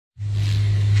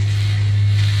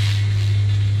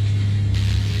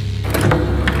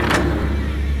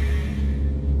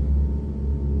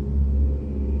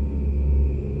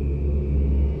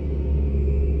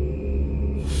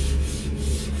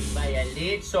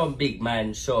some big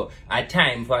man, so a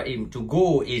time for him to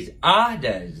go, his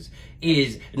orders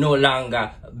is no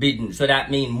longer bidden. So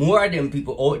that means more of them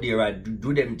people out there are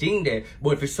do them thing there,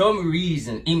 but for some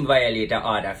reason him violate an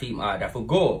order, for him order for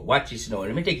go. Watch this now.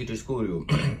 Let me take you to schoolroom.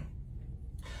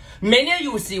 Many of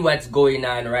you see what's going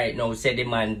on right now, say the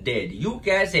man dead. You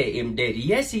can say him dead.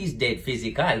 Yes, he's dead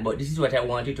physical, but this is what I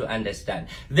want you to understand.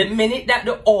 The minute that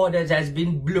the orders has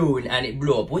been blown and it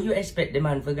blow up, what you expect the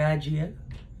man for go jail?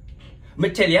 Me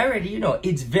tell you already, you know,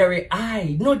 it's very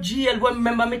high. No jail.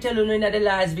 Remember me tell you in the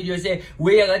last video, say,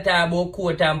 we are going to talk about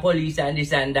court and police and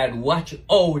this and that. Watch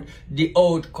out the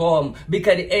outcome.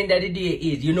 Because the end of the day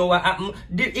is, you know what happened?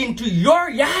 Into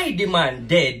your eye, the man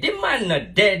dead. The man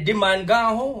not dead. The man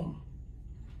gone home.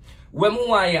 What I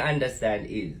want you to understand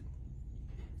is,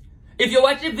 if you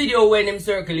watch the video when him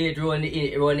circulate around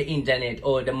the internet,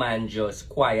 oh, the man just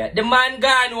quiet. The man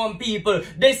gone home, people.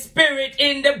 The spirit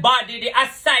in the body, the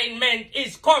assignment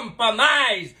is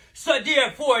compromised. So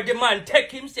therefore, the man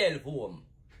take himself home.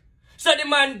 So the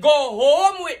man go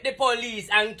home with the police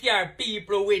and carry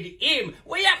people with him.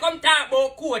 When you come talk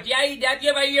about court, you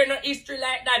ever hear no history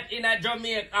like that in a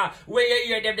Jamaica? Where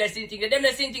you hear them same thing, them the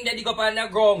same thing they dig up on the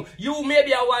ground. You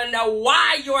maybe wonder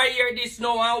why you are here this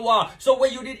now and what. So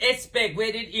where you did expect,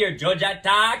 where did hear judge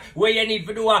attack, where you need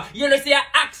to do a, you know, say an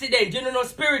accident, you know, no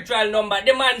spiritual number.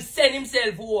 The man send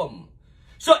himself home.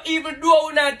 So even though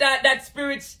not that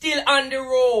spirit still on the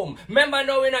roam, remember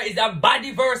now, you know, it's a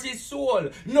body versus soul.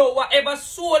 No, whatever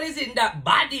soul is in that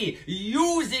body,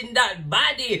 using that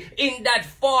body in that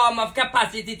form of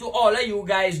capacity to all of you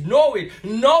guys know it.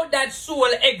 Know that soul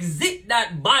exit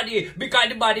that body because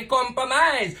the body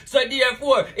compromised. So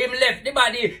therefore, him left the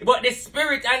body, but the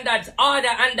spirit and that order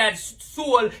and that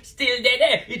soul still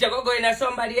there. It go into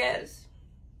somebody else.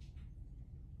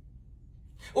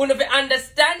 If you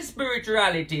understand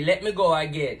spirituality, let me go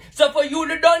again. So for you,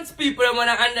 the dunce people who want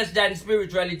to understand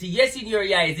spirituality, yes, in your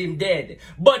eyes, him dead.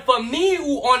 But for me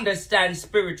who understand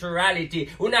spirituality,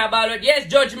 who know about it, yes,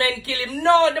 judgment kill him.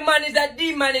 No, the man is a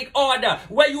demonic order.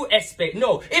 What you expect?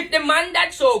 No. If the man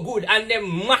that's so good and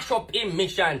then mash up him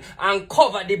mission and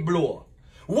cover the blow,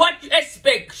 what you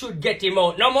expect should get him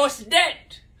out? No, most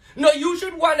dead. No, you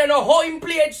should want to know how him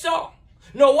played so.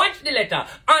 Now watch the letter.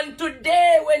 And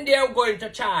today when they are going to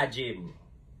charge him,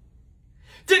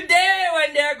 today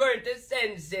when they are going to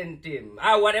sentence him,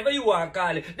 or whatever you want to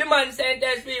call it, the man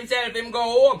sentenced for himself, him go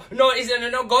home. No, it's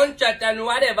no gunshot and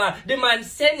whatever. The man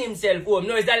send himself home.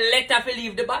 No, it's a letter to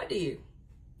leave the body.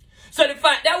 So the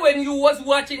fact that when you was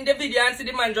watching the video and see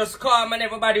the man just calm and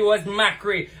everybody was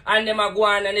macry and them a go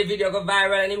on and the video go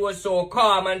viral and he was so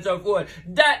calm and so forth,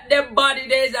 that the body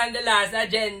there is on the last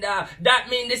agenda, that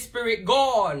means the spirit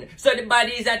gone. So the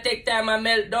body is a take time and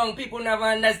melt down. People never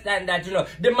understand that, you know.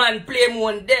 The man play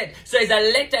one dead. So it's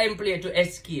a letter in play to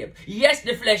escape. Yes,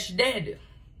 the flesh dead.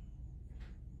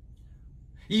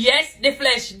 Yes, the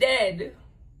flesh dead.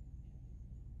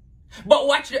 But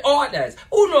watch the orders.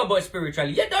 Who know about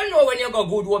spirituality? You don't know when you go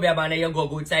good Wobia man and you go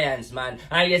good science man.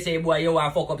 And you say, boy, you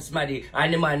want to fuck up smaddy.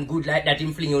 And the man good like that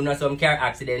him fling you know some car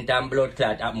accident and blood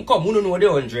clot happen. Come, who don't know the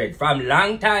 100 from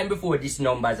long time before these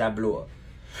numbers are blow.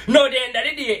 Now the end of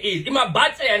the day is, him a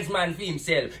bad science man for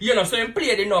himself. You know, so him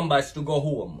play the numbers to go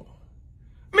home.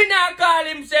 Me not call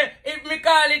him say, if me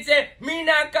call it say, me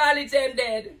not call it say him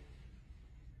dead.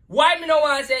 Why me no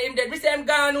want to say him dead? Me say him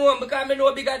gone home because me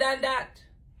know bigger than that.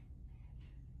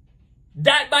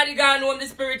 That body gone home, the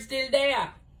spirit still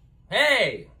there.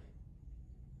 Hey.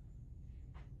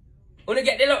 Wanna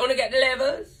get the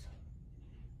levels?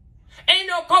 Ain't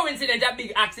no coincidence a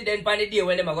big accident on the day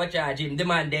when them a go charge him. The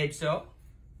man dead, so.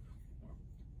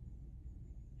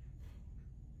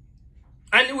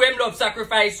 And the way him love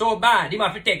sacrifice so bad, him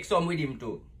have to take some with him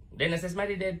too. Then I say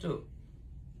somebody dead too.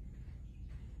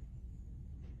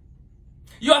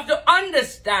 You have to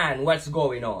understand what's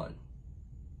going on.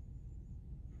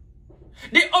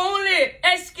 The only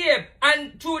escape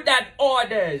and through that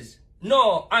orders,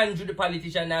 no, Andrew the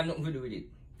politician, I have nothing to do with it.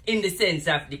 In the sense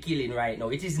of the killing right now.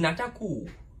 It is not a coup.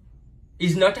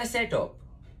 It's not a setup.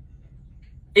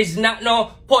 It's not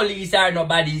no police or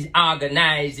nobody's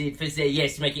organize it for say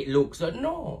yes, make it look so.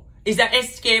 No. It's an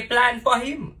escape plan for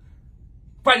him.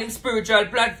 For his spiritual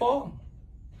platform.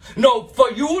 No,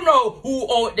 for you know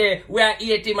who out there where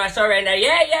hate him and surrender.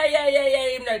 Yeah,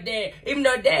 him not there. Him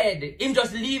not dead. Him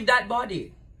just leave that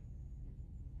body.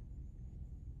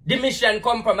 The mission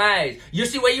compromise. You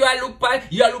see where you are look on?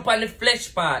 You are look on the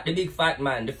flesh part, the big fat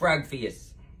man, the frog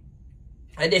face.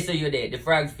 And they say you there, the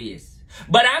frog face.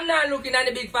 But I'm not looking at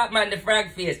the big fat man, the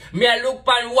frog face. Me I look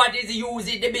on what is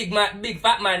using the big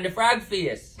fat man, the frog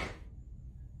face.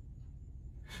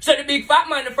 So the big fat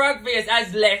man, the frog face,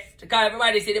 has left. Because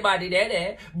everybody see the body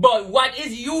there. But what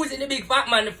is using the big fat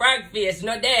man, the frog face,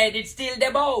 not dead, it's still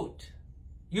the boat.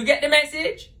 You get the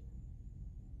message?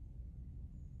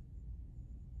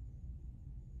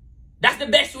 That's the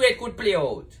best way it could play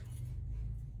out.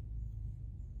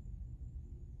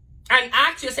 And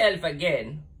ask yourself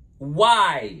again,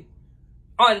 why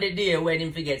on the day when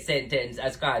him get sentenced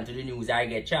as called to the news I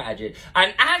get charged?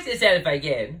 And ask yourself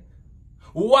again,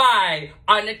 why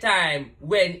on the time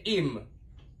when him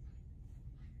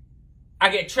I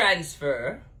get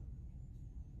transferred?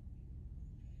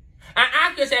 And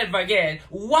ask yourself again,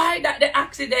 why that the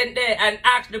accident there, and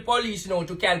ask the police now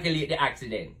to calculate the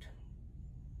accident.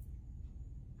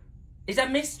 It's a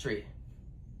mystery.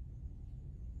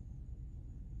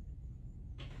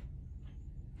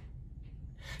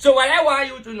 So what I want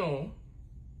you to know,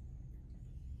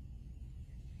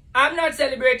 I'm not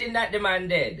celebrating that the man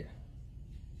dead.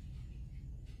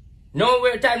 No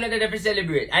time not to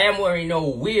celebrate. I am worrying now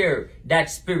where that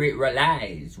spirit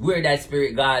relies, where that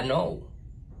spirit God know.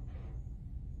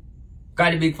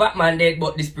 Because the big fat man dead,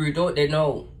 but the spirit out there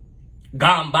now.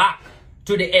 Gone back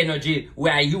to the energy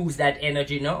where I use that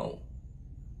energy now.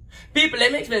 People,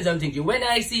 let me explain something to you. When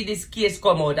I see this case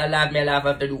come out, I laugh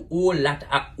have to do a whole lot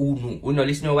of unu. Uno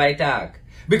listen to why I talk.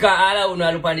 Because all of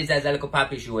uno look on this as a little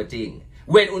papi show thing.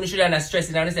 When uno should have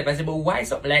stressing on yourself, I say, but why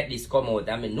something like this come out?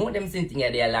 I mean, know them sitting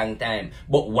there a long time.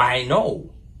 But why now?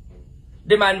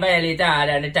 The man violated hard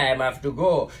and the time have to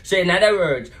go. So in other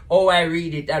words, how I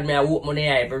read it and me I hope money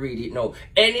I ever read it now.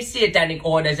 Any satanic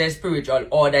orders and spiritual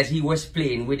orders he was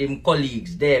playing with him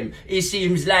colleagues, them, it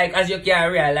seems like, as you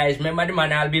can realize, remember the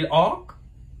man Bill Hawk?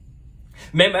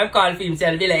 Remember him called for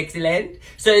himself Bill Excellent?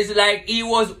 So it's like he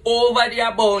was over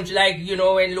the bunch, like, you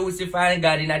know, when Lucifer and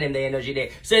God in them the energy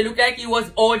there. So it looked like he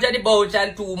was over the bunch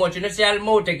and too much. You know, see, I'll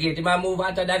motivate him and move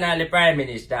hotter than all the Prime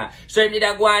Minister. So him did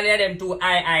a go on there, them two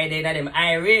then them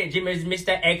high range. Him is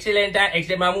Mr. Excellent and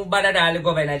Excellent and move better than the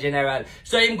Governor General.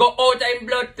 So him go out and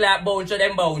blood clot bunch, so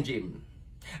them bound him.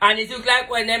 And it look like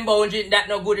when them boundary that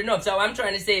not good enough. So what I'm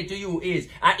trying to say to you is,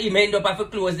 him end up have to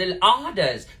close the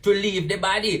orders to leave the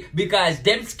body. Because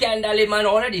them scandal, him and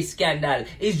all of this scandal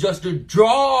is just to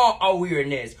draw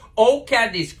awareness. How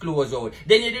can this close out?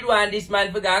 Then you did want this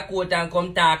man to go court and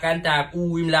come talk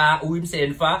who him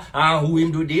send for, and who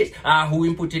him do this, and who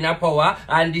him put in a power,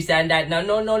 and this and that.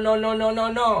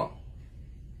 No.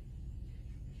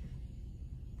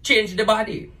 Change the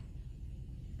body.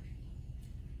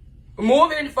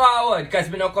 Moving forward, because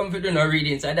we not come to do no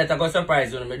reading, so that's going to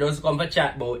surprise you. We just come to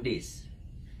chat about this.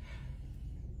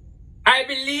 I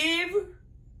believe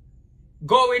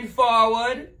going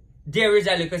forward, there is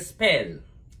a little spell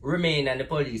remain on the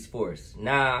police force.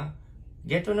 Now,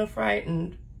 get on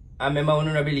frightened. I remember when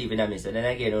I believe in me, so then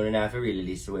again, I don't have to really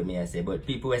listen to what me I say, but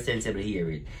people are sensible hear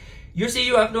it. You see,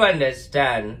 you have to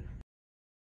understand,